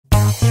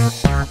Hey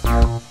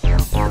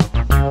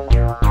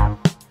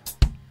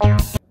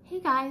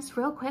guys,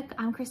 real quick,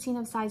 I'm Christine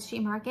of Side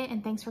Street Market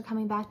and thanks for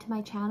coming back to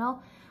my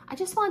channel. I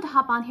just wanted to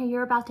hop on here.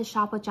 You're about to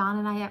shop with John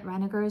and I at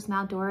Renningers,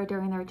 Mount Dora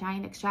during their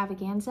giant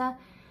extravaganza.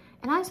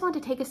 And I just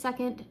wanted to take a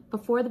second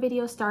before the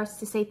video starts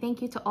to say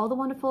thank you to all the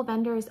wonderful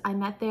vendors I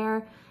met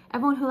there,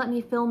 everyone who let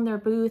me film their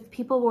booth.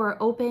 People were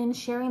open,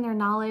 sharing their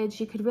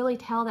knowledge. You could really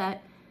tell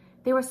that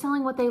they were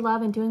selling what they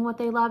love and doing what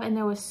they love, and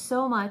there was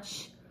so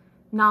much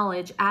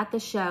knowledge at the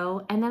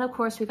show. And then of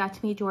course we got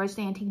to meet George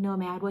the Antique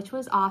Nomad, which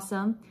was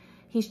awesome.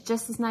 He's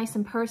just as nice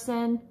in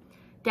person,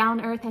 down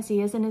to earth as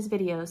he is in his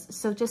videos.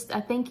 So just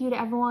a thank you to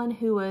everyone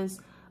who was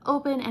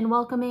open and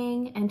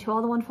welcoming, and to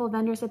all the wonderful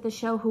vendors at the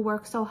show who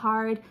worked so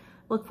hard.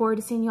 Look forward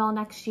to seeing you all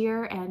next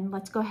year, and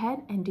let's go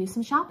ahead and do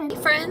some shopping. Hey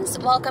friends,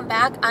 welcome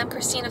back. I'm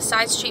Christine of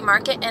Side Street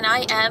Market, and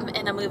I am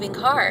in a moving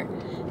car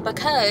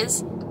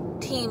because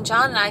Team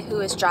John and I,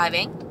 who is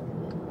driving,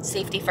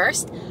 safety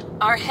first,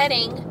 are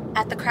heading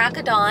at the crack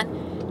of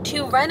dawn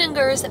to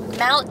Renningers,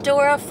 Mount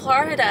Dora,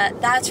 Florida.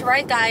 That's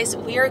right, guys.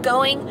 We are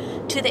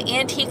going to the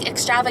Antique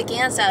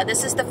Extravaganza.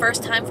 This is the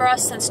first time for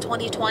us since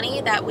 2020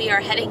 that we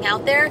are heading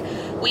out there.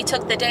 We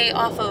took the day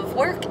off of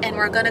work, and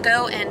we're gonna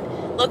go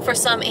and look for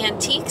some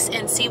antiques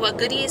and see what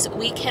goodies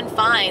we can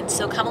find.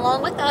 So come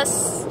along with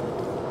us.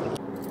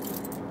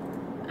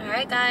 All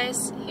right,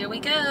 guys, here we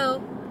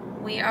go.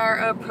 We are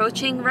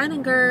approaching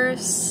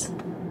Renningers.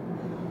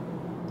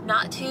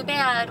 Not too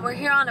bad. We're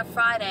here on a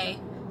Friday,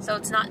 so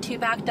it's not too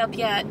backed up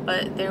yet,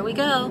 but there we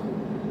go.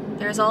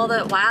 There's all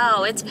the,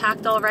 wow, it's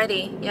packed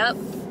already. Yep.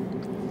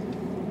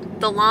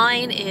 The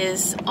line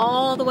is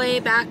all the way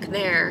back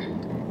there.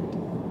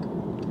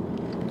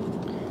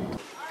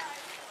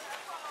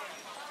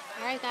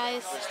 Alright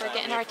guys, we're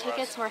getting our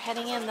tickets, we're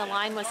heading in. The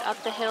line was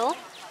up the hill,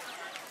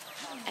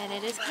 and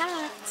it is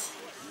packed.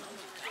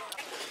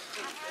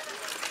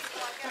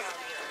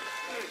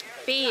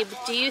 Babe,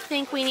 do you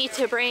think we need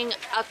to bring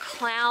a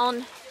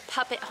clown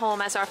puppet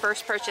home as our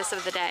first purchase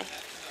of the day?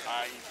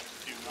 I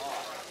do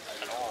not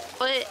at all.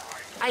 But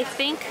I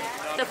think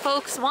the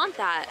folks want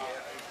that.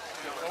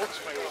 The folks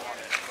may want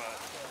it,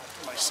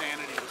 but my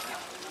sanity is not.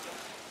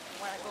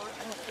 Want to go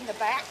in the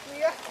back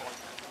here?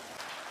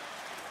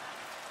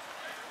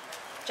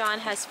 John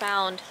has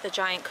found the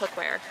giant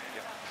cookware,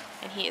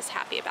 and he is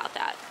happy about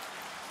that.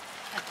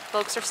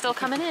 Folks are still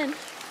coming in.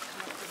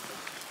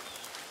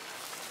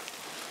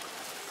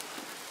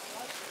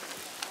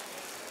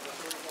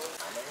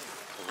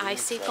 I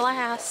see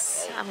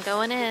glass. I'm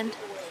going in.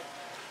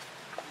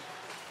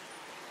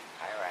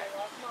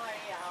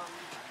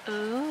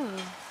 Ooh.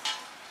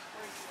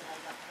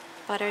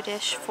 Butter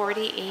dish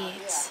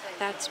 48.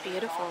 That's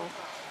beautiful.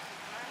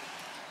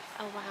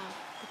 Oh wow.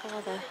 Look at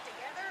all the...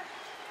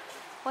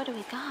 What do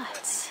we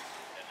got?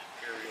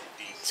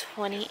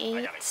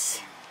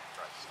 28.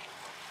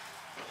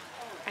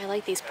 I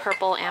like these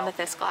purple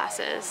amethyst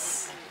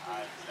glasses.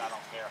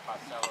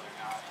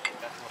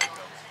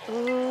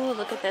 Ooh,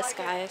 look at this,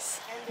 guys.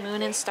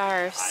 Moon and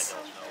stars.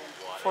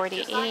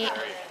 48.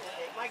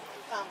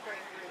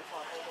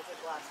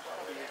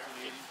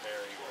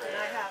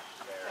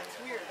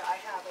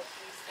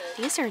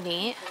 These are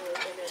neat.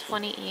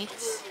 28.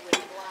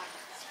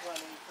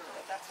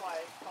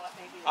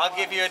 I'll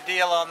give you a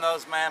deal on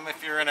those, ma'am,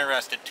 if you're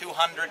interested.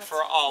 200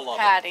 for all of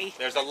them. Patty.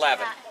 There's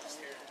 11.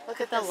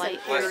 Look at the light.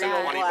 Less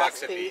than 20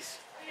 bucks a piece.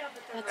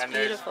 That's And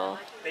beautiful.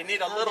 They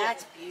need a little.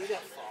 That's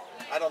beautiful.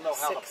 I don't know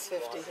how.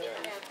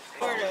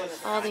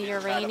 $6.50. All the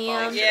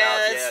uranium.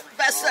 Yeah, it's the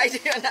best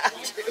idea not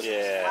to.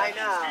 Yeah. I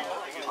know.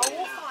 Oh,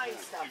 we'll find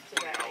stuff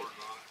today.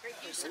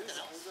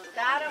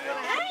 That I'm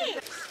gonna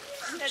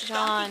have to...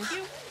 John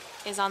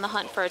is on the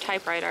hunt for a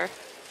typewriter.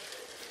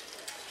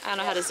 I don't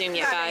know how to zoom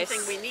yet, guys.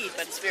 Everything we need,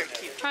 but it's very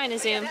cute. Trying to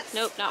zoom.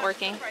 Nope, not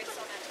working.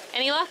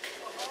 Any luck?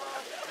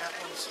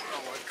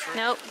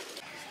 Nope.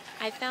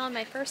 I found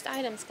my first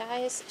items,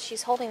 guys.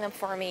 She's holding them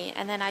for me,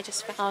 and then I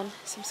just found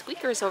some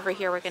squeakers over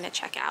here we're gonna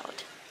check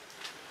out.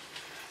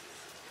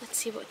 Let's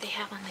see what they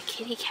have on the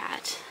kitty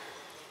cat.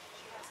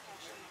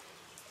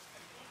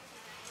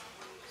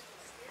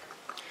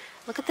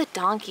 Look at the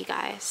donkey,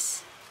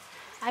 guys.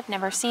 I've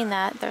never seen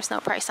that. There's no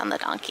price on the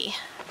donkey.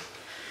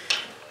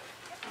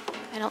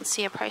 I don't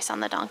see a price on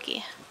the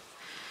donkey.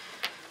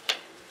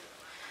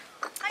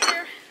 Hi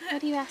there.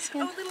 What are you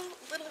asking? Oh,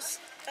 little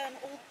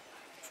old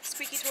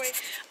squeaky toy.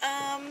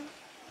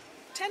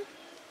 10?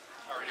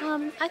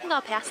 I think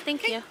I'll pass.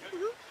 Thank you.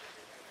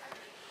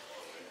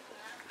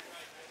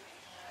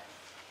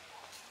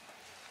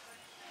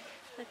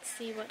 Let's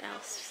see what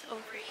else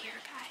over here,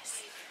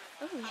 guys.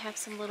 Oh, we have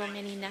some little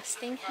mini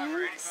nesting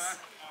hens.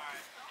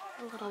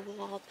 A little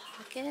wall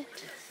pocket.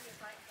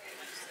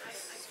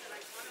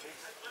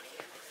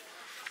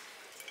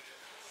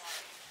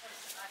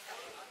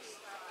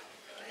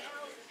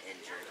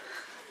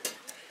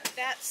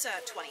 That's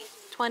 20.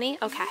 20?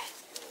 Okay.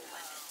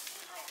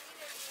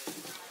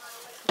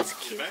 That's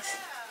cute.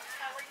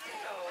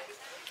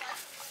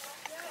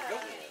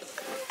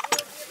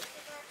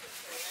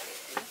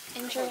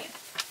 Enjoy.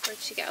 Where'd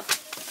she go?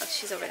 Oh,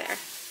 she's over there.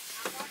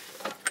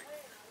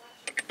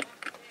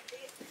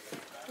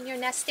 And your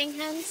nesting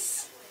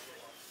hens?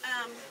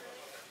 Um,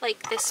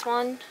 Like this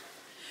one?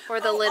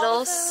 Or the all of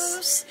littles?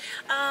 those,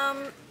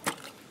 $3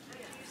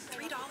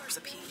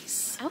 a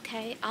piece.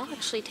 Okay, I'll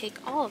actually take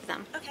all of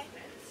them. Okay.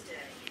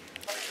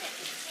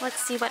 Let's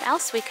see what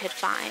else we could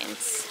find.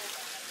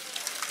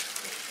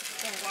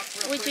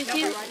 Would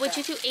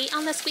you do 8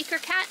 on the squeaker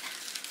cat?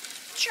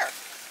 Sure.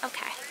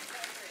 Okay.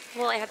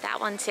 We'll add that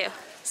one too.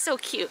 So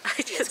cute.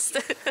 I just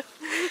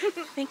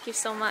thank you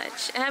so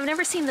much. And I've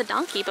never seen the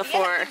donkey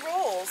before. Yeah, he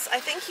rolls. I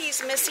think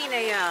he's missing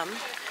a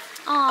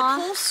Aw.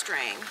 pull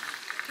string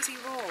because he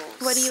rolls.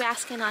 What are you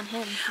asking on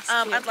him? He's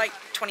cute. I'd like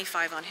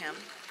 25 on him.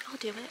 I'll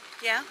do it.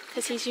 Yeah?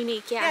 Because he's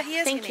unique. Yeah. Yeah, he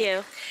is Thank unique.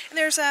 you. And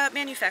there's a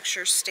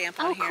manufacturer's stamp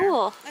on Oh, here.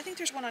 cool. I think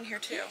there's one on here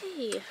too.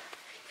 Hey. You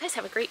guys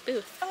have a great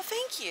booth. Oh,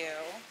 thank you.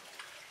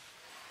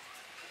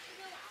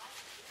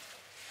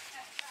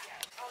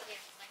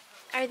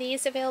 Are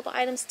these available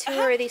items too,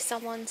 or are these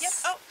someone's? Yep.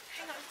 Oh,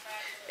 hang on.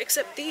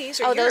 Except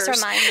these are Oh, yours. those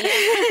are mine.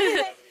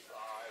 Yeah.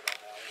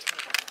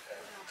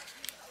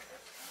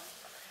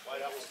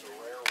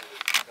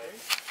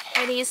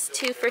 Are these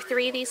 2 for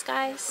 $3, these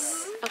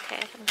guys? Okay,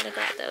 I'm gonna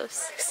grab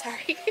those.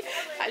 Sorry.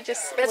 I'm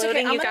just That's okay.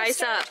 loading I'm you gonna guys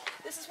start- up.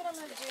 This is what I'm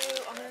going to do.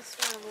 I'm going to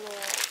start a little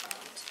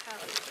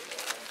tally for you.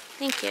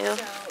 Thank you. So you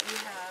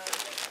have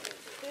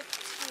 15,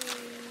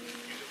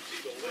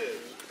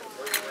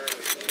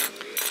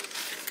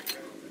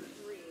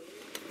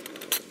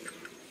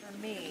 for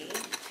me.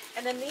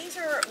 And then these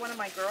are one of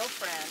my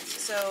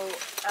girlfriends. So,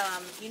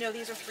 you know,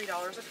 these are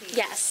 $3 a piece.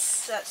 Yes.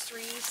 So that's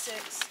 3,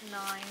 6, 9,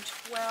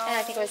 12. And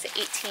I think it was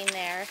 18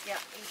 there. Yep,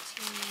 18,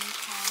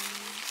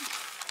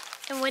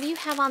 20. And what do you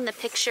have on the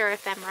picture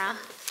ephemera?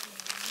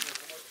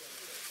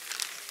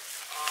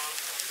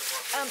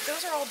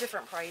 Those are all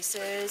different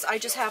prices. I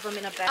just have them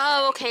in a bag.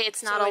 Oh, okay,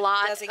 it's not so a it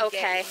lot. doesn't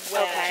Okay, get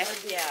wet. okay.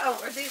 Yeah. Oh,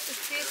 are these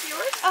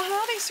yours?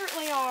 Uh-huh, they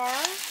certainly are.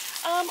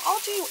 I'll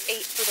do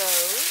 8 for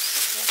those.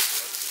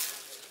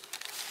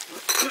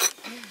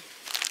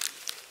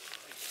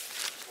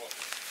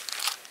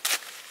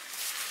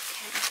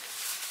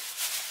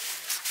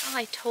 Oh,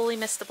 I totally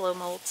missed the blow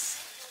molds.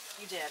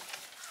 You did.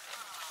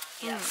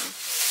 Yes.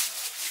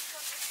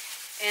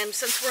 And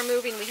since we're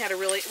moving, we have a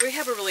really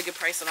good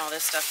price on all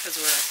this stuff because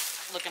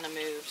we're looking to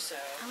move. So.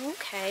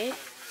 Okay.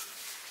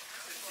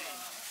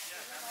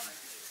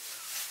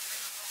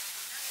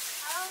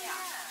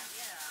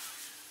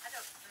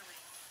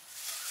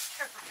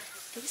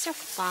 These are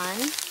fun.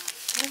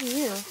 What are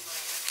you?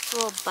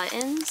 Little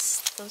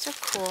buttons. Those are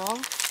cool.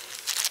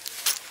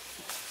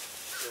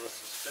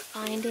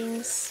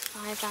 Bindings,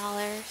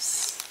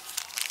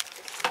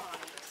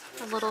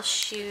 $5. A little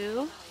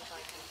shoe.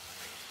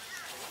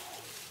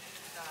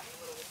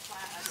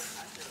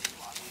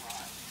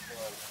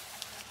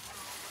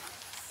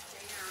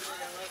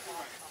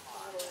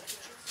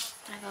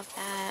 I love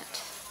that.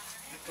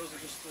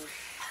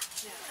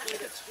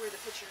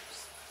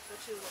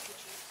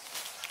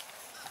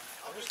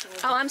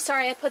 Oh, I'm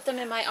sorry. I put them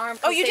in my arm.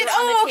 Oh, you they did? were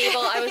on the Oh, okay.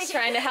 table. I was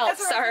trying to help.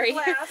 That's where I Sorry.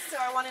 put glass, so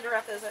I wanted to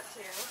wrap those up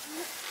too.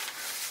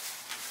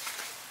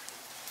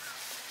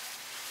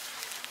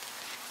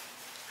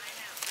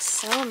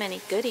 So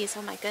many goodies.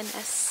 Oh my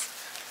goodness.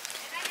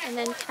 And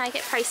then can I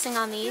get pricing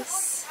on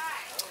these?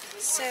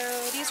 So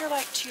these are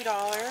like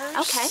 $2.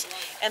 Okay.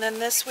 And then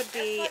this would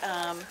be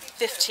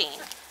 15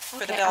 for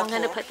the Okay, bell I'm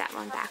going to pull. put that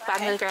one back, but I'm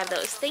Okay. going to grab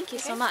those. Thank you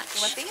so much.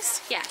 You want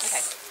these?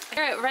 Yes.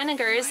 We're at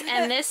Renningers,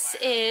 and this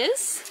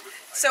is,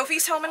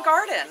 Sophie's Home and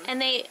Garden.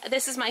 and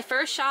this is my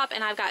first shop,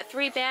 and I've got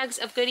 3 bags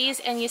of goodies,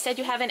 and you said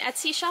you have an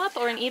Etsy shop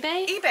or an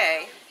eBay?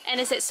 eBay. And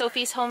is it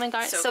Sophie's Home and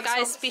Garden? So Sophie's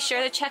guys, Home- be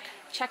sure to check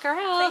her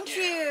out. Thank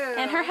you.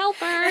 And her helper.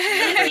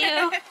 Thank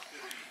you.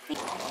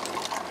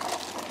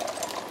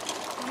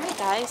 Alright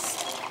guys,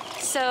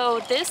 so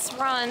this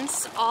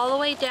runs all the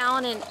way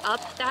down and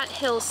up that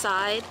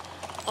hillside,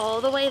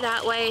 all the way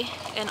that way,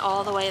 and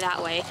all the way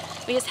that way.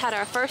 We just had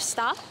our first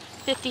stop,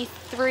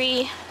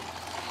 $53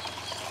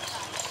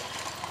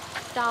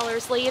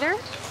 later.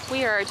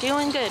 We are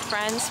doing good,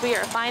 friends. We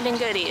are finding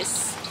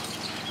goodies.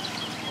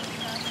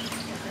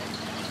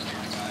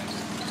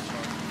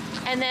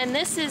 And then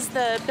this is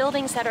the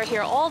buildings that are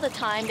here all the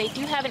time. They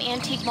do have an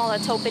antique mall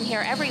that's open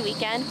here every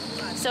weekend.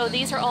 So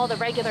these are all the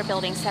regular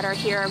buildings that are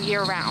here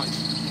year-round.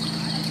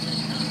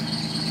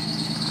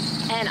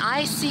 And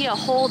I see a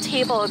whole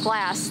table of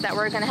glass that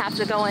we're gonna have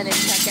to go in and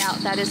check out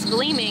that is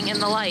gleaming in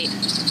the light.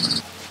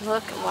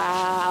 Look,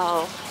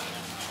 wow.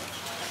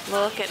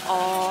 Look at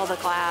all the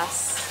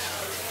glass.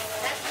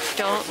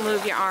 Don't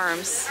move your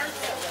arms.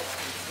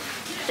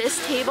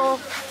 This table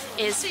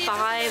is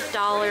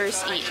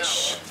 $5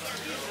 each.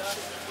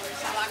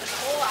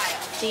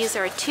 These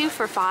are 2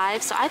 for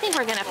 $5, so I think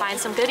we're gonna find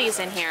some goodies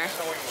in here.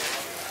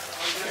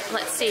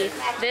 Let's see,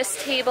 this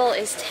table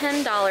is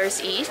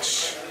 $10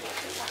 each.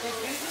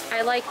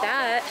 I like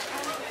that.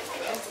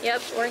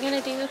 Yep, we're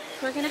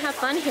gonna have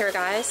fun here,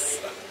 guys.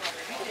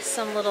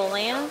 Some little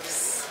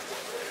lamps,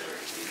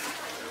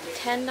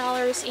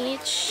 $10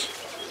 each.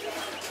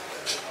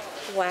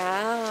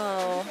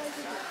 Wow.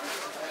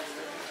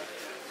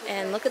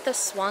 And look at the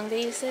swung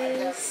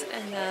vases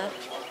and the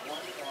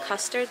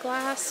custard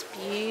glass.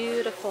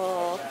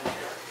 Beautiful.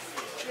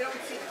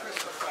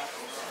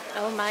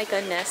 Oh my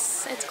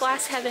goodness. It's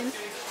glass heaven.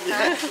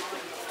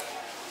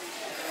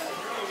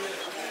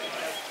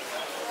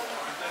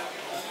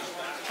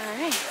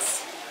 Alright.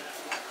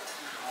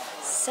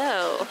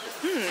 So,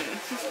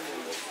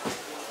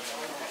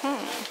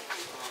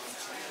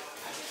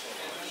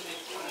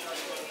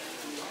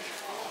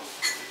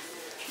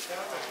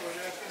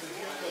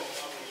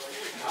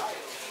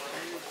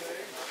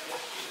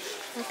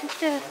 look at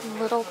the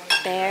little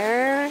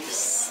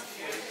bears.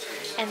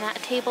 And that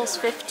table's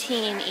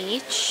 15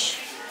 each.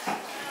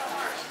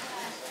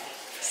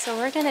 So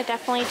we're gonna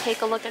definitely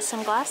take a look at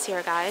some glass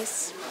here,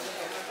 guys.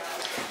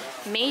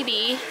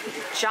 Maybe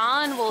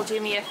John will do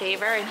me a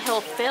favor and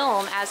he'll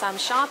film as I'm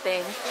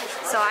shopping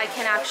so I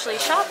can actually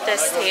shop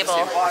this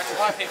table.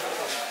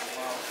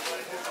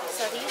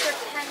 So these are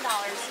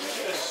 $10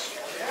 each.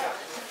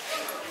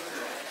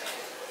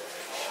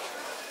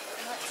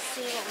 Let's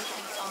see what we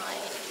can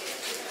find.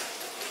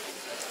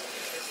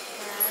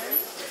 And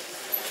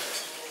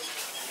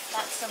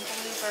got some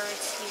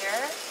bluebirds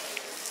here.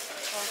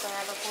 We'll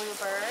grab a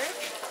bluebird.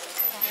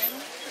 10,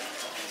 20.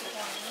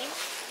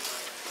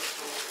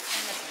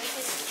 And the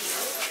biggest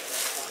cube.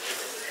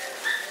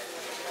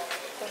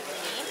 3.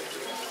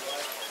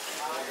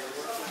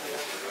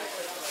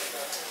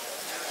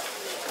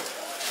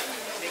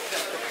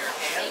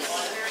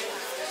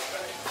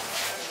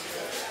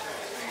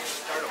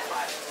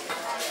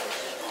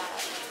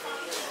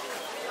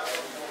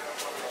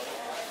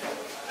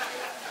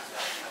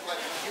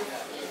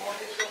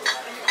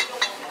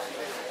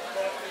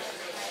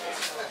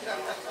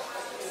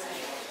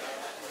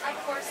 Of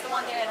course, the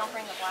one day I don't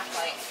bring the black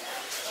light.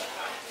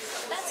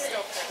 That's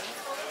still pretty.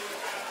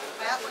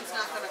 That one's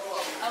not going to glow.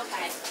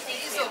 Okay, thank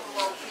These you. will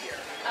glow here.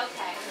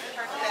 Okay,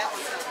 perfect. That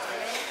one's not going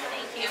to.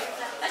 Thank you.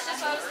 That's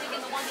just what I was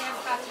thinking, the one day I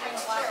forgot to bring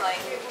the black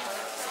light.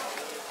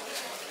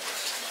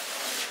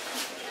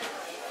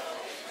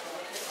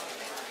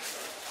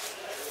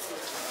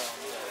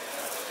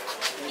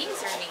 These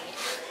are neat.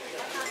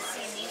 I've not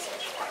seen these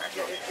before.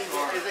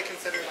 Is it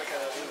considered like a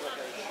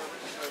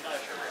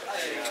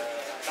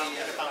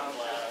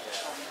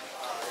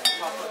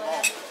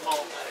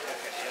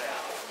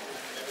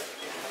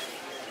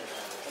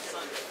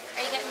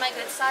Are you getting my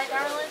good side,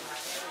 darling?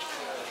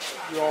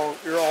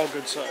 You're all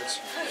good sides.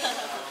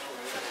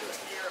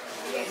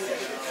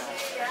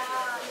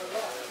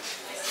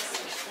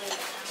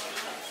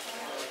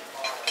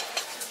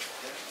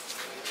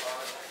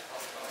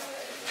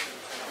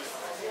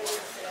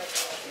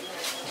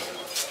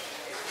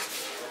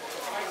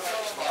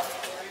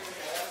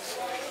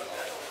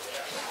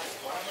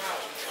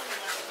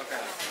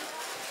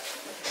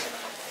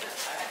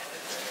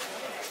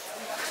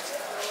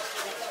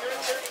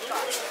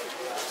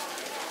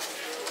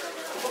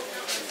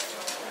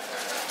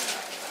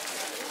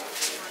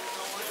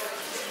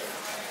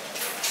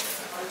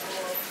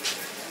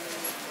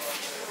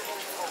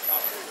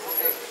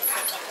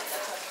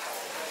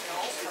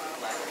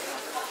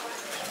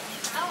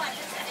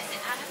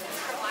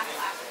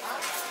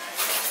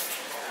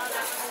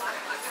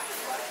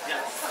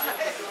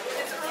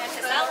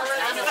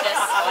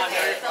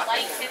 The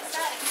light hits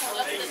that, it's pulled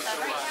up to the sun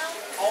right now.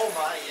 Oh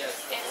my,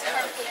 yes. It's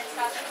purple, it's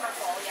got the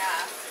purple,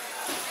 yeah.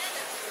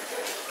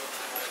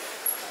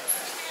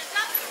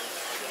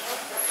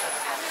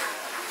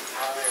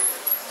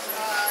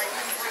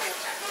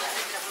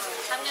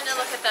 I'm gonna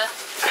look at the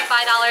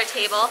 $5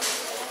 table.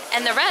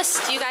 And the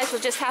rest, you guys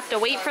will just have to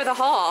wait for the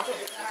haul.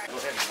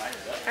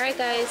 Alright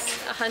guys,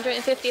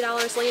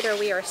 $150 later,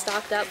 we are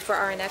stocked up for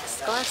our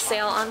next glass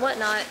sale on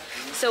Whatnot.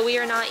 So we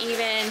are not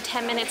even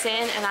 10 minutes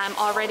in and I'm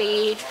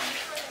already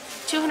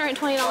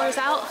 $220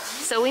 out.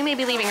 So we may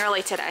be leaving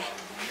early today.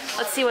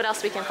 Let's see what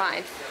else we can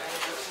find.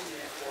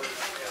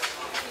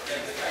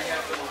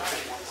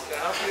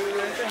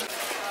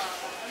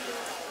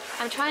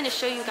 I'm trying to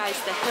show you guys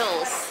the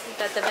hills,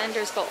 that the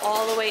vendors go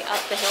all the way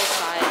up the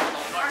hillside.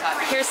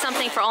 Here's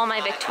something for all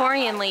my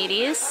Victorian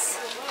ladies.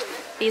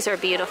 These are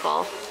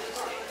beautiful.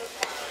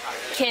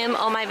 Kim,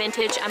 oh my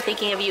vintage, I'm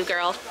thinking of you,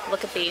 girl.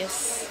 Look at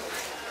these.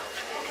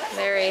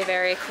 Very,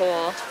 very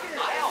cool.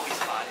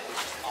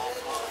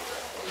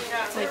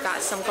 We've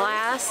got some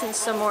glass and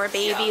some more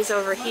babies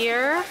over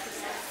here.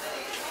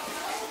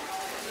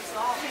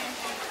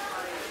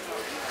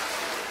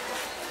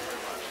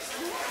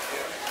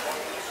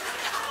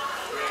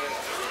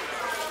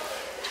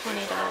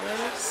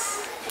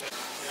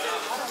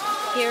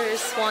 $20.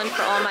 Here's one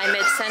for all my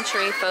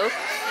mid-century folk.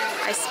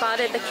 I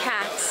spotted the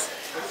cats.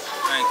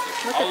 Thank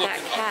you. Look at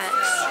that cat.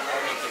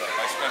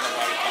 I spend a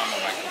lot of time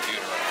on my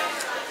computer.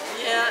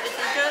 Yeah, if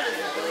you go to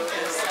the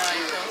Blinken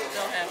site,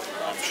 they'll have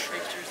lots of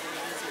pictures of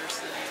the visitor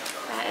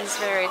center. That is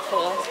very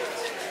cool.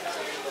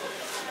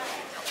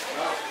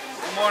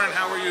 Good morning,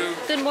 how are you?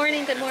 Good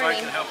morning, good If I morning.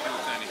 can help you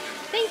with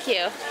anything, Thank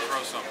you.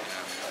 throw something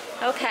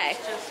at me. Okay.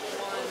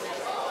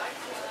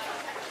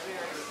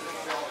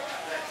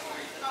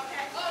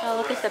 Oh,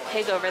 look at the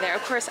pig over there.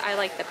 Of course, I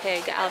like the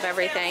pig out of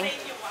everything.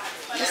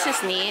 This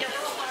is neat.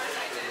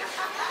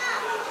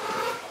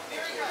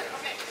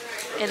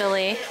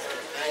 Italy.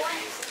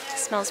 It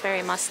smells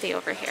very musty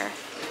over here.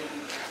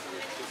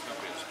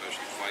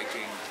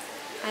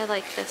 I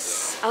like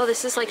this. Oh,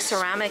 this is like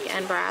ceramic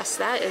and brass.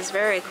 That is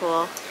very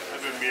cool.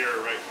 There's a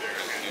mirror right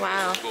there.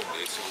 Wow.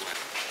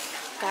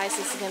 Guys,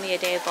 this is going to be a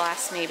day of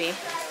glass maybe.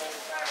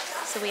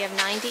 So we have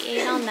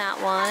 98 on that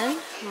one.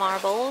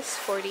 Marbles,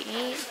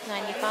 48,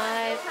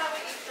 95,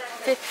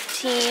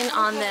 15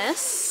 on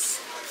this.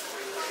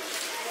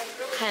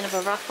 Kind of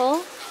a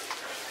ruffle.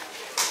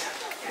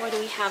 What do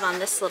we have on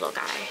this little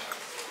guy?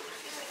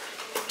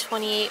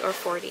 28 or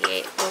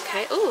 48.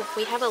 Okay. Ooh,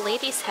 we have a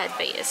lady's head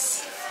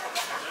vase.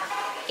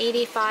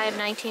 85,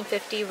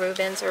 1950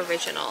 Rubens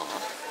original.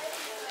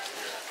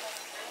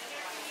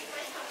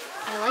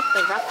 I like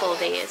the ruffle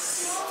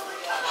vase.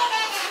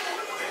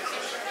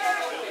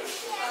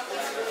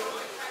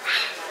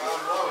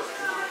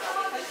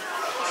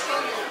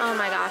 Oh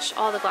my gosh,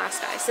 all the glass,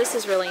 guys. This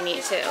is really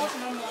neat too.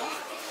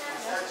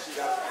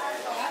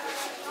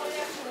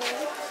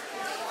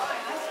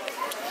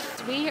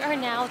 We are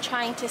now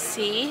trying to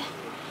see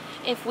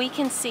if we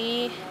can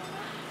see.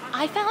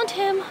 I found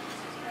him.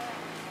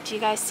 Do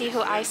you guys see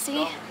who I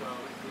see?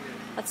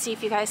 Let's see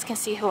if you guys can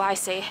see who I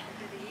see.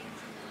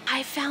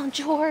 I found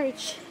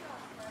George.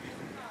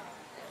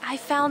 I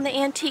found the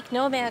antique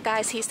nomad,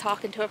 guys. He's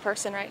talking to a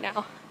person right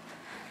now.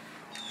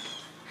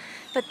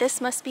 But this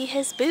must be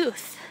his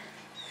booth.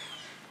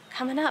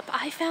 Coming up,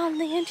 I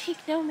found the antique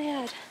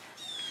nomad.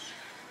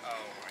 Oh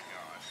my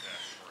gosh,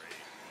 that's great.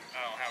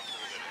 Oh, how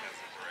cool that it has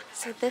a brick.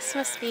 So this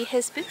must be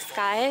his booth,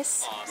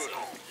 guys. Awesome.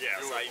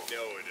 Yes, I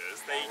know it is.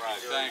 Thank you.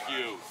 Thank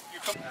you.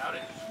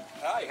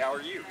 Hi, how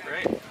are you?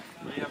 Great.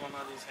 What do you have on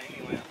all these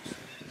hanging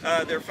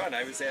lamps? They're fun.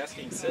 I was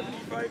asking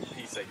 75 a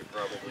piece. I could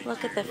probably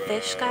Look at the do,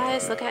 fish,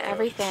 guys. Look at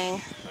everything.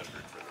 100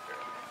 for the pair.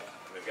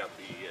 They've got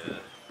the.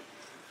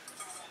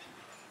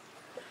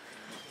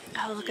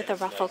 Oh, look at the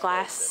ruffle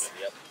glass.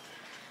 Yep.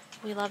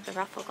 We love the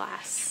ruffle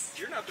glass.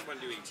 You're not the one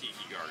doing tiki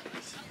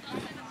gardens.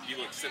 You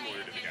look similar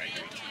to the guy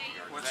doing tiki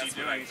gardens. What's That's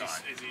he what I doing?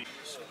 thought. Is he...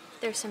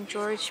 There's some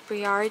George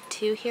Briard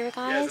too here, Yeah,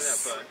 guys.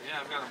 isn't that fun? Yeah,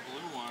 I've got a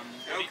blue one.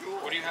 Oh, cool.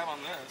 What do you have on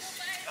this?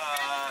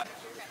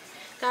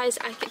 Guys,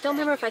 I don't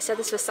remember if I said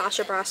this was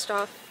Sasha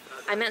Brastoff.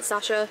 I meant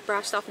Sasha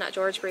Brastoff, not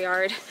George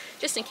Briard,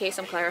 just in case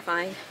I'm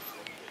clarifying.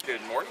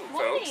 Good morning,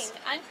 Morning. folks.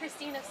 I'm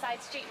Christine of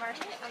Side Street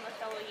Market. I'm a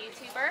fellow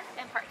YouTuber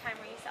and part-time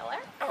reseller.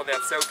 Oh,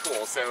 that's so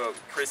cool. So,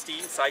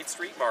 Christine, Side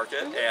Street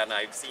Market, and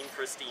I've seen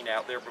Christine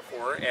out there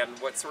before. And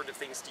what sort of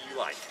things do you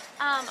like?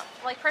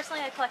 Like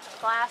personally, I collect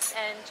glass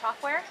and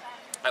chalkware.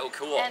 Oh,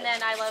 cool. And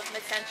then I love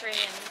mid-century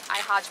and I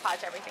hodgepodge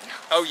everything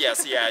else. Oh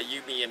yes, yeah,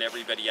 you, me, and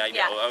everybody I know.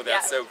 Yeah, Oh,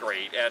 that's yeah. so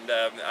great. And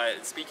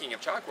speaking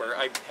of chalkware,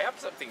 I have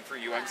something for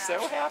you. I'm so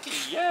happy.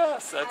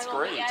 Yes, that's I will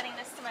great. be adding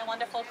this to my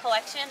wonderful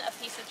collection, A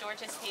Piece of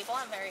George's Table.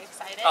 I'm very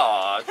excited.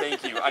 Aw,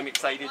 thank you. I'm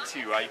excited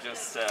too. I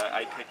just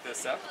I picked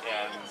this up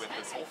and with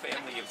this whole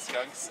family of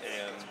skunks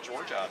and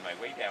Georgia on my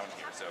way down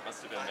here, so it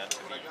must have been meant to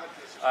be.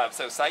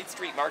 So Side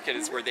Street Market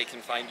is where they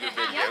can find your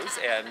videos,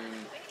 and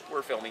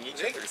we're filming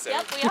each other. So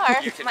Yep, we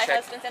are. you can My check.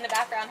 husband's in the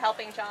background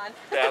helping John.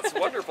 That's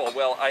wonderful.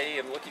 Well, I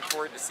am looking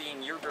forward to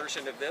seeing your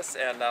version of this,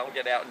 and I'll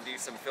get out and do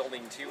some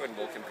filming too, and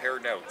we'll compare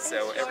notes.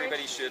 So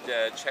everybody should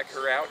check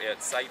her out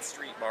at Side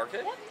Street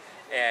Market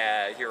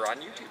here on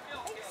YouTube.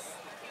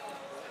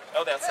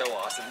 Oh, that's so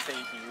awesome.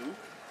 Thank you.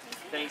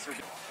 Thanks for...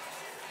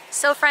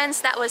 So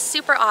friends, that was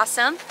super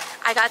awesome.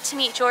 I got to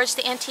meet George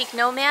the Antique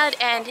Nomad,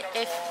 and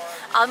if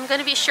I'm going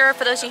to be sure,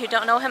 for those of you who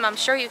don't know him, I'm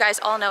sure you guys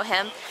all know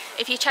him.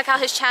 If you check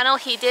out his channel,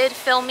 he did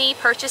film me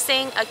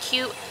purchasing a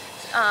cute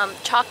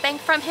chalk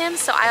bank from him,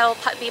 so I'll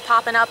be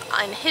popping up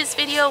on his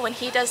video when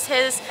he does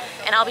his,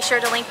 and I'll be sure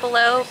to link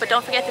below. But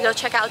don't forget to go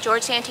check out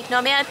George the Antique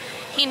Nomad.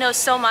 He knows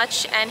so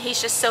much, and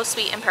he's just so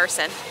sweet in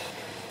person.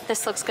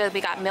 This looks good.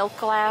 We got milk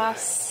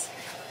glass.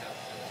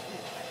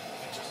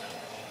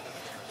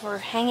 We're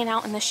hanging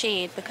out in the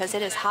shade because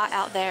it is hot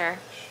out there.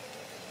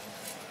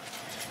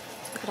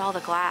 Look at all the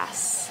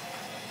glass.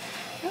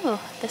 Ooh,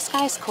 this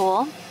guy's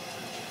cool.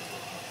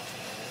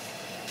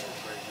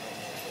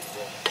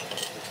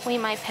 We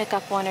might pick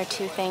up one or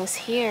two things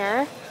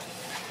here.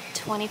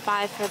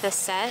 25 for the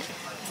set.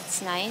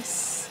 That's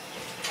nice.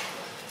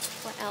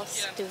 What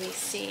else do we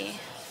see?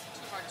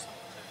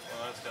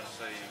 Well, I was going to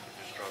say you could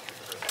just drop the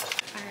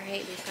crystal.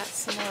 Alright, we've got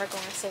some more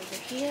glass over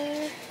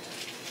here.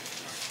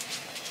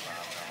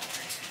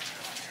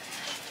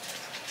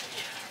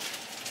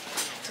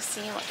 Just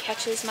seeing what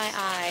catches my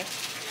eye.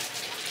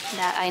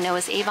 That I know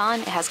is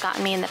Avon. It has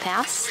gotten me in the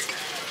past.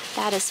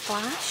 That is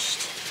flashed.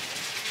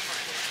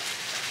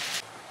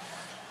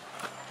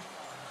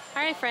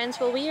 Alright friends,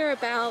 well we are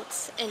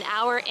about an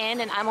hour in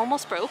and I'm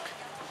almost broke.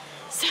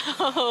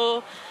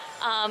 So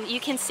you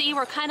can see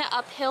we're kind of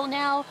uphill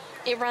now.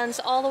 It runs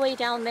all the way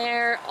down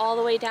there, all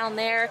the way down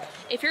there.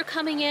 If you're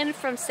coming in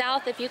from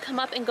south, if you come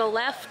up and go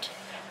left,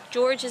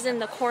 George is in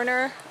the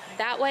corner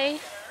that way.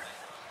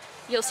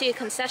 You'll see a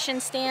concession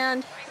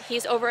stand.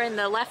 He's over in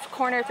the left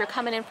corner if you're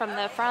coming in from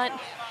the front.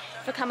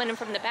 If you're coming in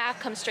from the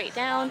back, come straight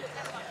down.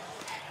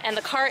 And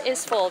the cart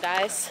is full,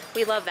 guys.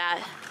 We love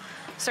that.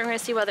 So we're gonna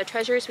see what other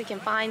treasures we can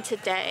find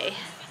today.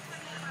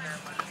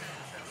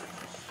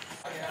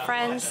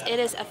 Friends, it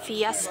is a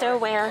Fiesta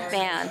wear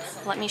van.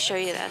 Let me show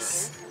you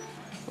this.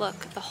 Look,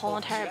 the whole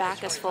entire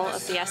back is full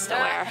of Fiesta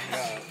wear.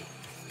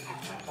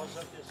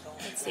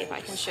 Let's see if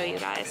I can show you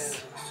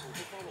guys.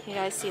 You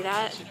guys see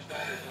that?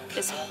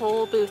 This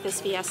whole booth is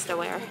Fiesta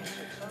wear.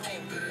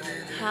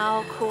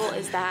 How cool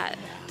is that?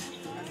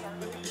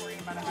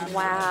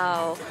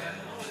 Wow.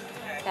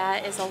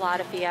 That is a lot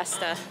of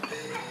Fiesta.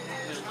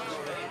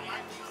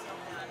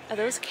 Are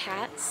those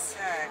cats?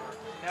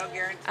 No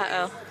guarantee.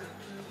 Uh-oh.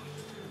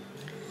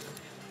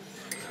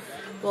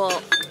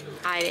 Well,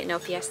 I didn't know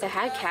Fiesta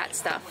had cat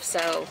stuff,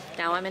 so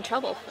now I'm in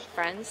trouble,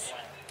 friends.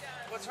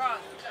 What's wrong?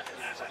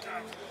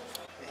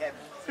 They have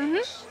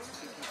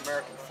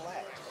American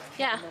flag.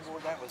 Yeah. I remember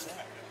where that was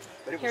at.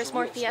 But it was Here's a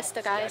more real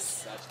Fiesta, song.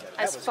 guys. That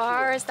As was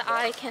far cool. as the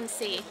eye can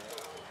see.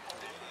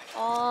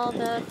 All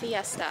the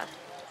Fiesta.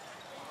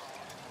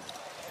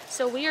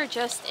 So we are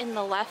just in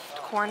the left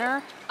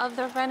corner of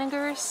the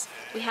Renningers.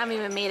 We haven't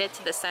even made it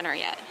to the center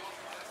yet.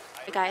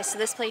 Guys, so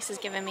this place is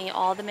giving me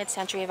all the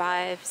mid-century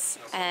vibes,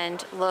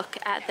 and look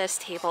at this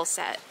table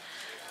set.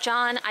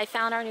 John, I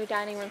found our new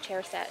dining room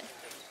chair set.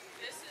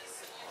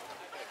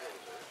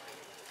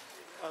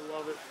 I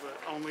love it, but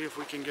only if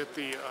we can get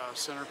the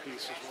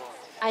centerpiece as well.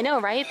 I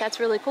know, right? That's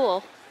really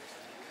cool.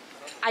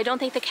 I don't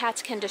think the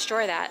cats can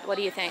destroy that. What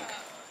do you think?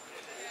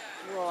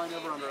 Well, I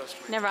never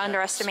underestimate. Never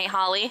underestimate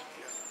Holly.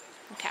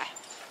 Okay.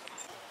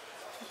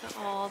 Look at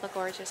all the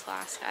gorgeous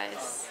glass,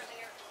 guys.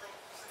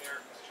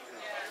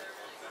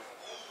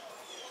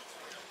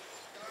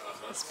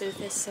 This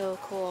booth is so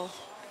cool.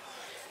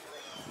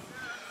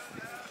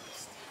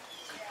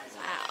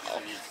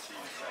 Wow.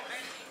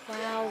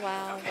 Wow,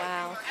 wow,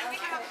 wow.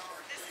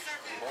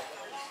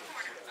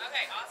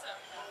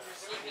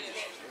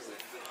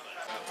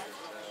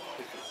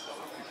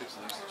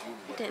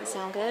 It didn't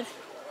sound good.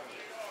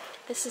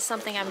 This is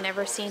something I've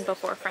never seen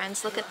before,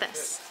 friends. Look at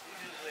this.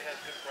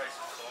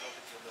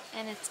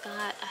 And it's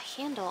got a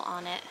handle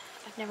on it.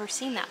 I've never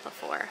seen that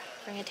before.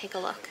 We're gonna take a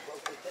look.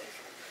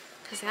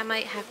 Because that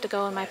might have to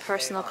go in my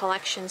personal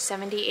collection.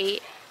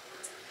 78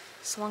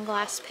 swung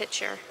glass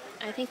pitcher.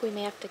 I think we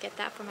may have to get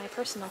that for my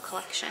personal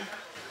collection.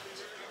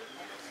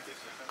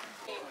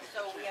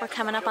 We're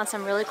coming up on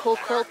some really cool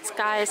quilts,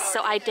 guys.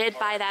 So I did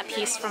buy that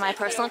piece for my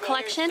personal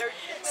collection.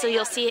 So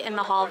you'll see it in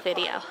the haul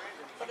video.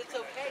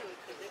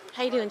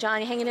 How you doing,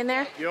 John? You hanging in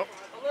there? Yep.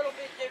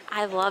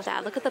 I love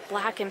that. Look at the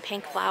black and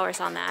pink flowers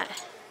on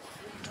that.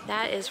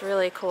 That is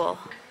really cool.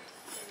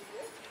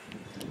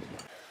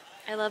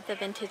 I love the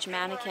vintage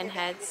mannequin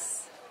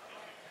heads.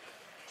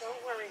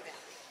 Don't worry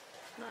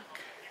now. Look.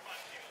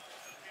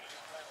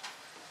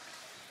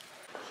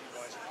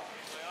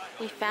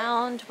 We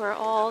found where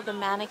all the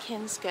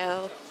mannequins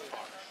go.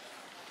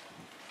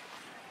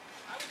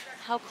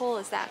 How cool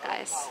is that,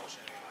 guys?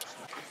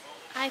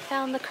 I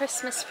found the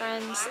Christmas,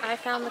 friends. I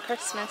found the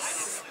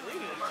Christmas.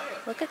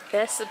 Look at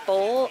this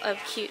bowl of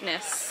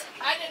cuteness.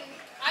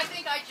 I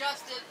think I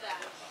just did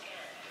that.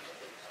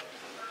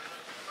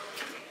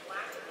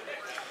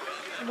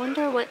 I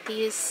wonder what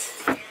these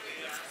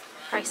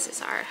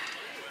prices are.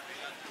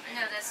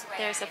 No, this way.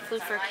 There's a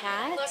floofer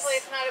cat. Luckily,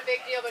 it's not a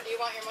big deal, but do you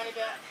want your money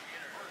back?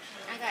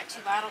 I got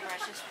 2 bottle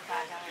brushes for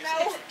 $5.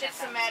 No, just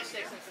some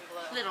matchsticks and some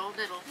glue.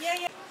 Little. Yeah,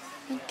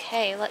 yeah.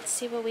 Okay, let's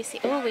see what we see.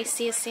 Oh, we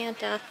see a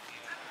Santa.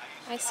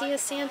 I see a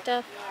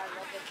Santa.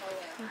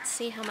 Let's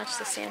see how much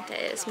the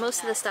Santa is.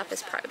 Most of the stuff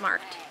is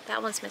marked.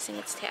 That one's missing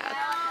its tab.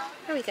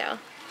 Here we go.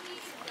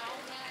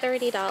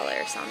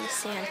 $30 on the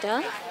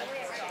Santa.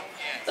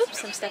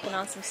 Oops, I'm stepping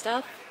on some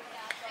stuff.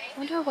 I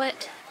wonder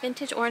what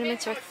vintage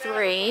ornaments are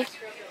 $3.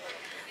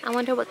 I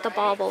wonder what the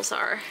baubles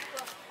are.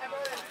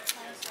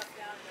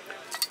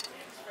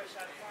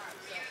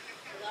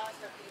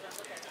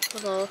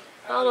 Little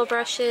bottle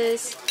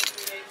brushes,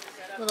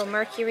 little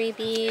mercury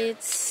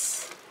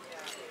beads.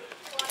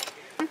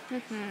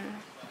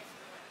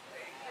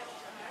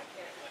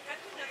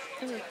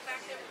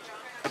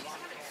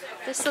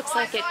 This looks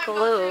like it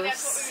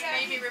glows.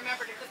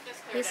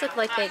 These look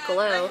like they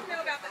glow.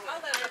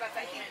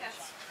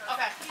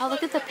 Oh,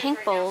 look at the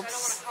pink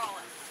bulbs.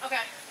 Okay.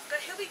 But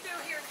he'll be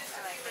through here in just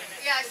a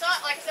minute. Yeah, I saw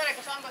it, like I said, I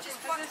saw him go through.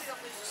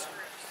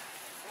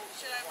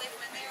 Should I leave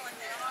them in there when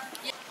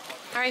they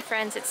are? Alright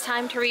friends, it's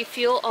time to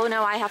refuel. Oh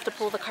no, I have to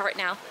pull the cart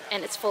now,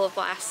 and it's full of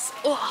glass.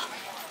 Oh,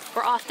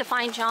 we're off to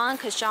find John,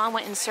 because John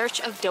went in search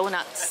of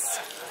donuts.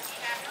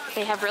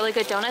 They have really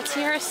good donuts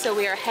here, so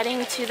we are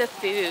heading to the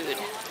food.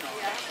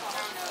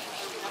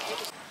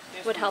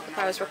 Would help if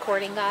I was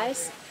recording,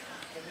 guys.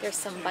 There's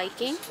some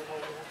biking.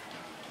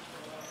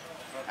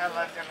 I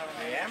like that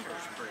the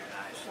amber's pretty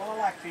nice. Well, I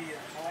like the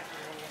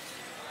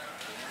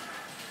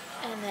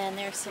And then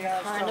there's some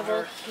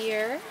carnival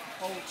here.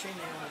 old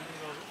chimney on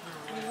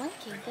the I'm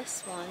liking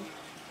this one.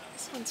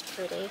 This one's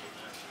pretty.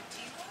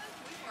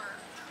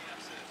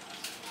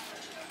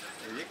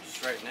 You can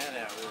straighten that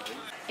out real easy.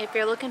 If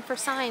you're looking for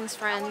signs,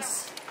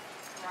 friends,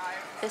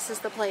 this is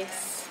the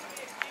place.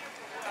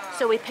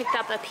 So we picked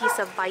up a piece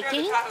of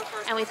Viking,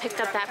 and we picked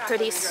up that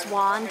pretty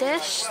swan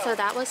dish, so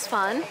that was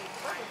fun.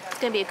 It's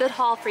gonna be a good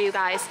haul for you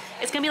guys.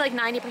 It's gonna be like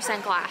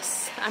 90%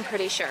 glass, I'm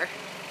pretty sure.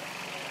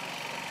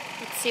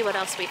 Let's see what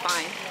else we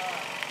find.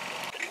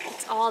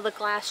 It's all the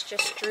glass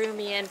just drew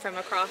me in from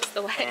across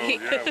the way. Oh, yeah, we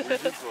do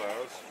glass,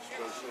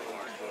 especially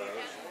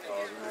glass,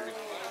 pottery.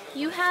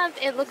 You have,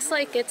 it looks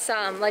like it's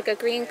like a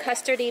green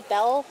custardy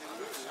bell.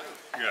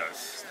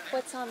 Yes.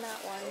 What's on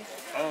that one?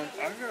 I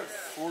got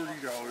 $40 on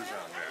that.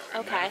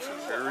 And Okay.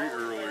 That's very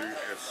early.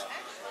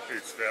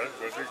 It's that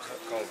what they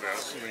call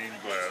Vaseline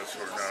glass,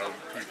 or now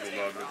people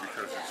love it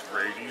because it's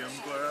radium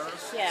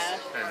glass. Yeah.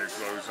 And it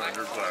glows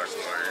under black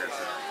light. It's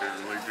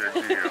a really big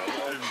deal.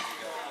 And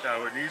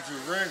now it needs a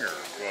ringer.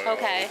 Well,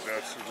 Okay. the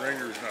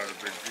ringer's not a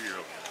big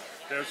deal.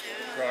 That's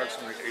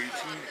approximately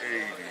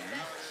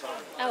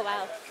 1880 Oh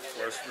wow.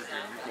 West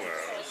Virginia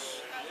glass.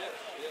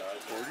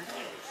 $40.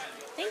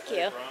 Thank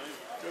you.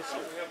 That's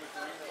it.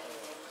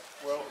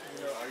 Well,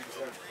 you know, I just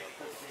had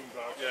 15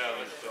 bucks. Yeah,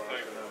 that's the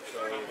thing.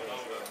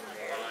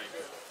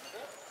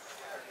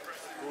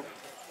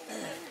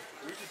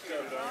 We just got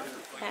it out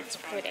here. That's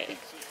pretty.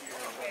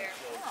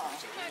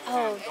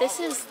 Oh, this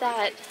is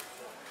that,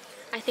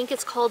 I think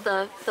it's called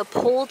the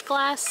pulled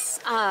glass.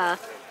 I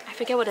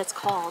forget what it's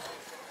called.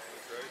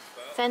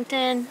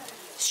 Fenton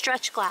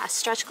stretch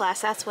glass,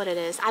 that's what it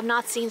is. I've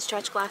not seen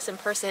stretch glass in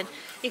person.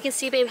 You can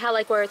see, babe, how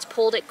like where it's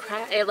pulled,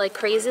 it like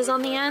crazes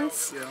on the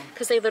ends. Yeah.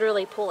 Because they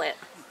literally pull it.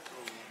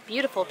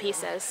 Beautiful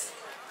pieces.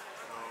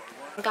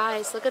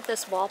 Guys, look at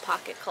this wall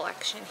pocket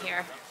collection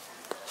here.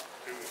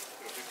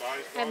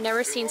 I've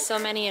never seen so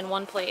many in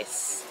one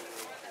place.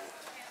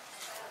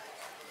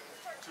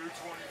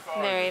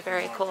 Very,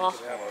 very cool.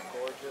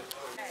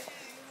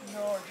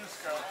 No, I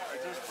just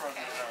brought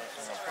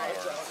it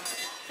down.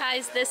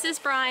 Guys, this is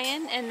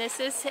Brian, and this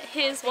is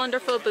his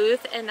wonderful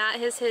booth, and that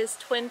is his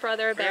twin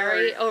brother,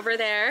 Barry, over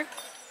there.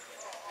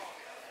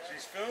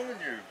 She's filming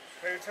you.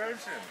 Pay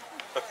attention.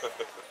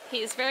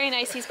 He's very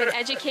nice. He's been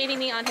educating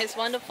me on his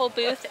wonderful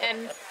booth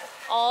and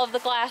all of the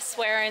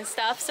glassware and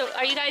stuff. So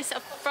are you guys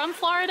from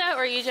Florida,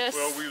 or are you just...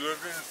 Well, we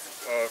lived in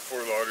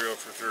Fort Lauderdale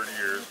for 30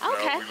 years.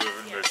 Okay. Now we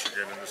live in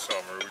Michigan in the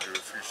summer. We do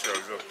a few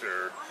shows up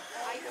there.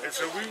 And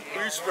so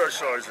we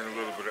specialize in a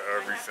little bit of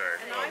everything.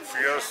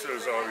 Fiesta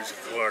is always a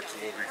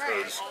collectible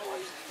because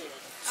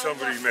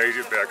somebody made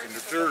it back in the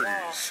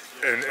 30s.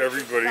 And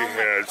everybody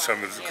had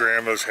some of the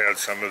grandmas had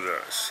some of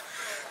this.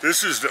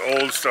 This is the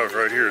old stuff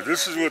right here.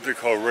 This is what they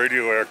call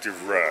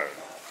radioactive red.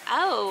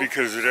 Oh.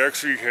 Because it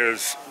actually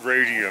has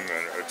radium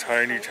in it, a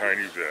tiny,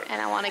 tiny bit. And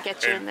I want to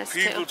get you in this too.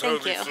 People Thank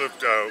totally you.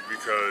 flipped out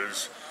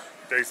because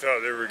they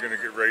thought they were going to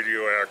get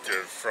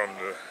radioactive from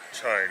the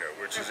China,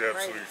 which is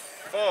absolutely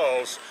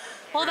false.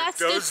 Well, that's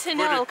good to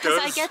know, because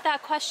I get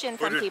that question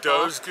from people. But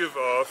it does give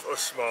off a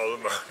small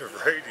amount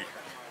of radium.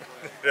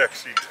 It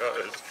actually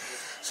does.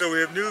 So we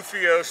have new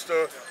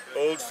Fiesta,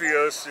 old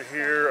Fiesta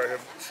here. I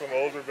have some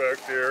older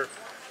back there.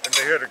 And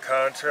they had a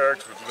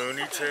contract with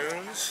Looney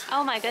Tunes.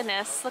 Oh my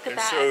goodness, look at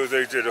that. And so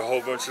they did a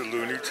whole bunch of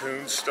Looney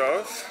Tunes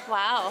stuff.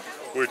 Wow.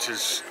 Which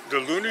is, the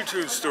Looney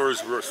Tunes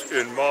stores were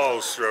in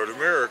malls throughout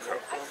America.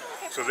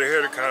 So they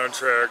had a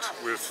contract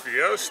with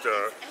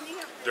Fiesta.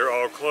 They're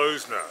all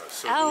closed now.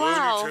 So the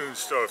Looney Tunes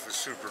stuff is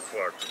super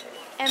collectible.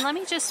 And let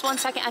me just 1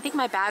 second, I think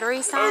my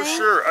battery's dying. Oh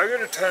sure, I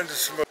got a ton to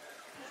smoke.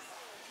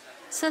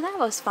 So that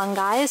was fun,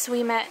 guys.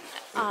 We met,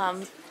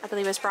 I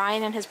believe it was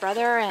Brian and his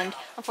brother, and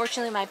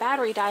unfortunately my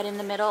battery died in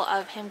the middle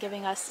of him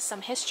giving us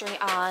some history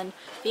on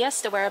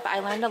Fiestaware, but I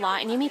learned a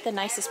lot, and you meet the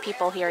nicest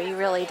people here, you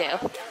really do.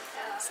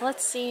 So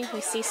let's see,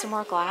 we see some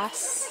more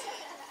glass.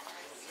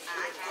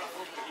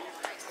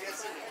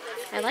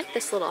 I like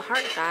this little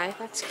heart guy,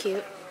 that's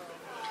cute.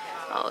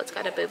 Oh, it's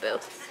got a boo-boo.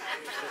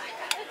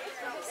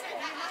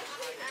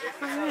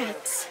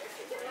 Alright.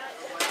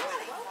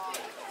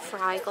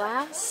 Fry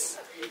glass.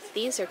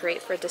 These are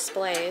great for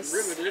displays.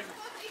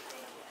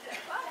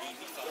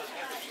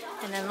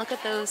 And then look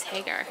at those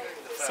Hager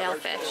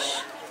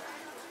sailfish.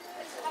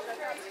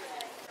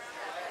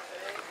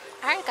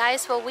 Alright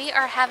guys, well we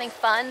are having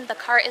fun. The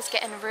cart is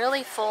getting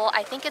really full.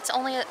 I think it's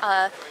only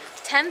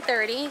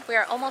 10:30. We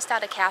are almost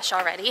out of cash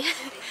already.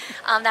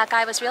 That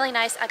guy was really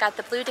nice. I got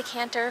the blue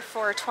decanter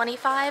for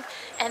 $25,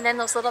 and then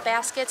those little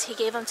baskets, he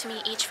gave them to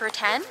me each for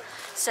 $10.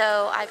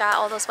 So I got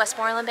all those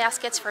Westmoreland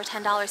baskets for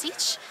 $10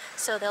 each.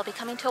 So they'll be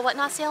coming to a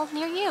Whatnot sale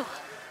near you.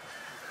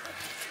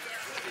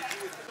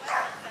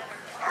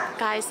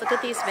 Guys, look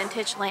at these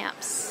vintage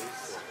lamps.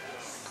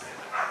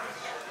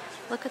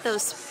 Look at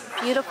those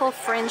beautiful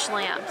fringe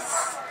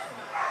lamps.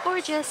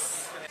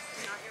 Gorgeous.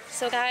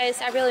 So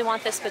guys, I really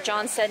want this, but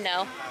John said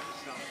no.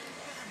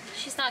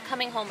 She's not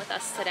coming home with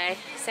us today,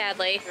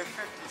 sadly.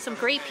 Some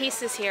great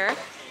pieces here.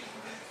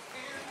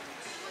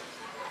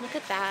 Look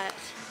at that.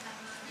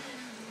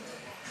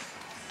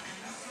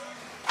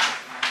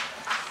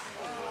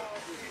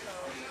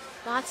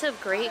 Lots of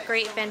great,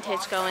 great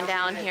vintage going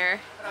down here.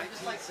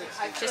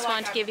 Just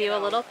wanted to give you a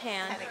little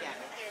pan.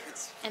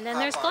 And then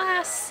there's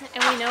glass,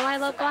 and we know I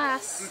love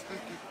glass.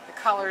 The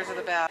colors are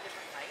the best.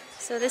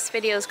 So this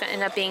video is going to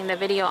end up being the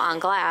video on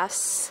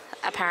glass.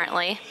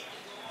 apparently.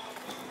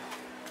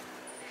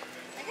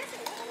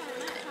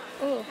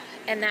 Ooh,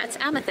 and that's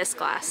amethyst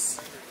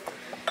glass.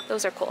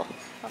 Those are cool.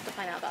 I'll have to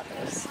find out about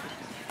those.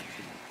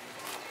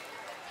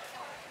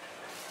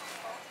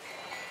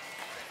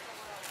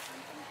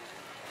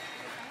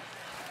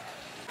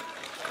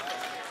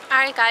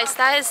 Alright guys,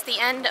 that is the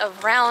end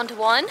of round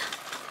 1.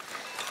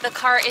 The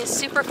car is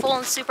super full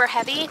and super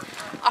heavy.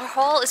 Our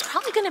haul is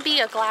probably going to be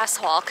a glass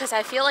haul because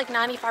I feel like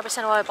 95%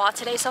 of what I bought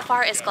today so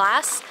far is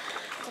glass.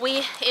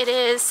 It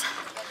is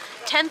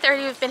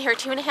 10:30, we've been here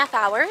 2.5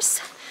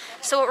 hours.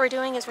 So what we're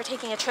doing is we're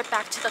taking a trip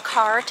back to the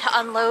car to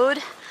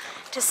unload,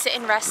 to sit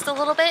and rest a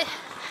little bit,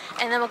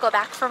 and then we'll go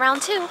back for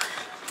round 2.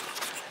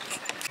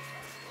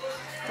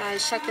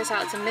 Guys, check this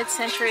out. It's a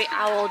mid-century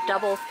owl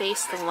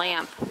double-faced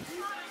lamp.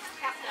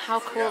 How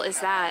cool is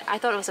that? I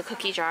thought it was a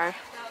cookie jar.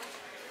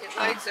 It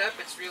lights up,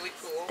 it's really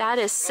cool. That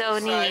is so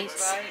neat.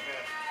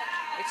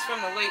 It's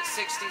from the late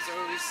 60s,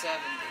 early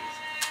 70s.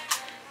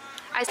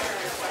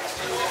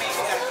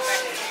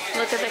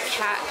 Look at the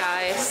cat,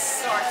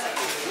 guys.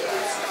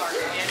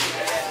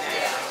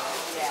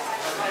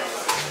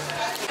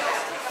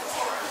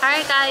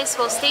 Alright guys,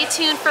 well stay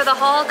tuned for the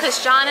haul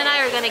because John and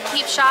I are going to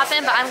keep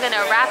shopping, but I'm going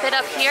to wrap it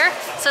up here.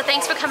 So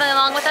thanks for coming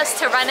along with us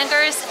to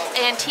Renningers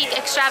Antique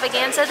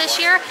Extravaganza this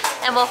year,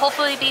 and we'll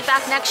hopefully be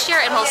back next year,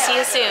 and we'll see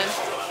you soon.